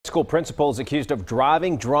School principal is accused of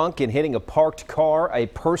driving drunk and hitting a parked car, a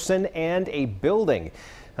person, and a building.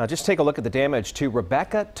 Now just take a look at the damage to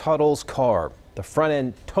Rebecca Tuttle's car. The front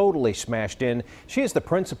end totally smashed in. She is the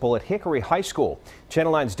principal at Hickory High School.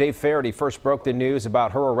 Channel 9's Dave Faraday first broke the news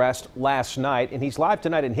about her arrest last night, and he's live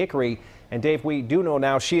tonight in Hickory. And Dave, we do know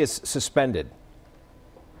now she is suspended.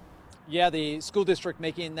 Yeah, the school district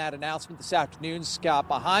making that announcement this afternoon. Scott,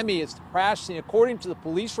 behind me is the crash scene. According to the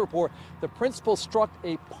police report, the principal struck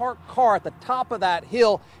a parked car at the top of that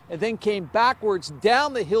hill and then came backwards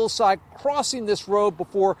down the hillside, crossing this road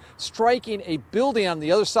before striking a building on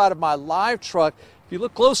the other side of my live truck. If you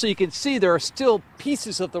look closely, you can see there are still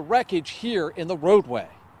pieces of the wreckage here in the roadway.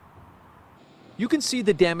 You can see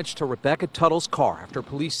the damage to Rebecca Tuttle's car after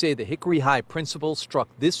police say the Hickory High principal struck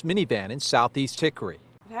this minivan in southeast Hickory.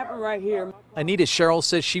 It happened right here. Anita Sherrill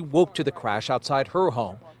says she woke to the crash outside her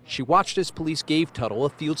home. She watched as police gave Tuttle a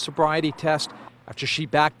field sobriety test after she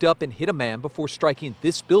backed up and hit a man before striking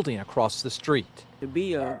this building across the street. To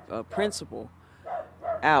be a principal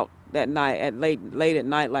out that night at late at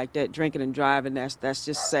night like that, drinking and driving, that's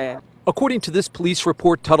just sad. According to this police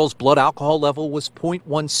report, Tuttle's blood alcohol level was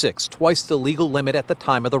 0.16, twice the legal limit at the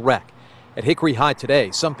time of the wreck. At Hickory High today,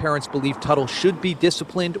 some parents believe Tuttle should be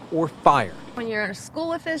disciplined or fired. When you're a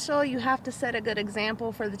school official, you have to set a good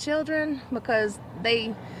example for the children because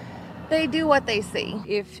they do what they see.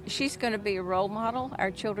 If she's going to be a role model, our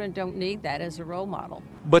children don't need that as a role model.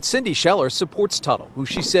 But Cindy Scheller supports Tuttle, who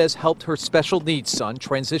she says helped her special needs son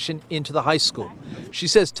transition into the high school. She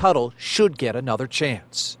says Tuttle should get another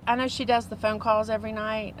chance. I know she does the phone calls every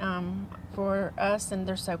night for us, and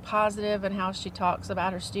they're so positive in how she talks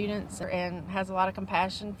about her students and has a lot of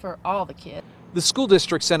compassion for all the kids. The school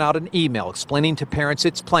district sent out an email explaining to parents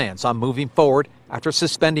its plans on moving forward after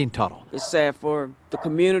suspending Tuttle. It's sad for the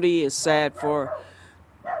community. It's sad for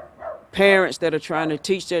parents that are trying to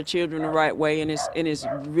teach their children the right way, and it's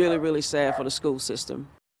really, really sad for the school system.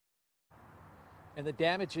 And the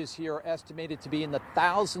damages here are estimated to be in the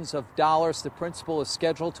thousands of dollars. The principal is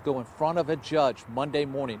scheduled to go in front of a judge Monday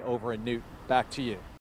morning over in Newton. Back to you.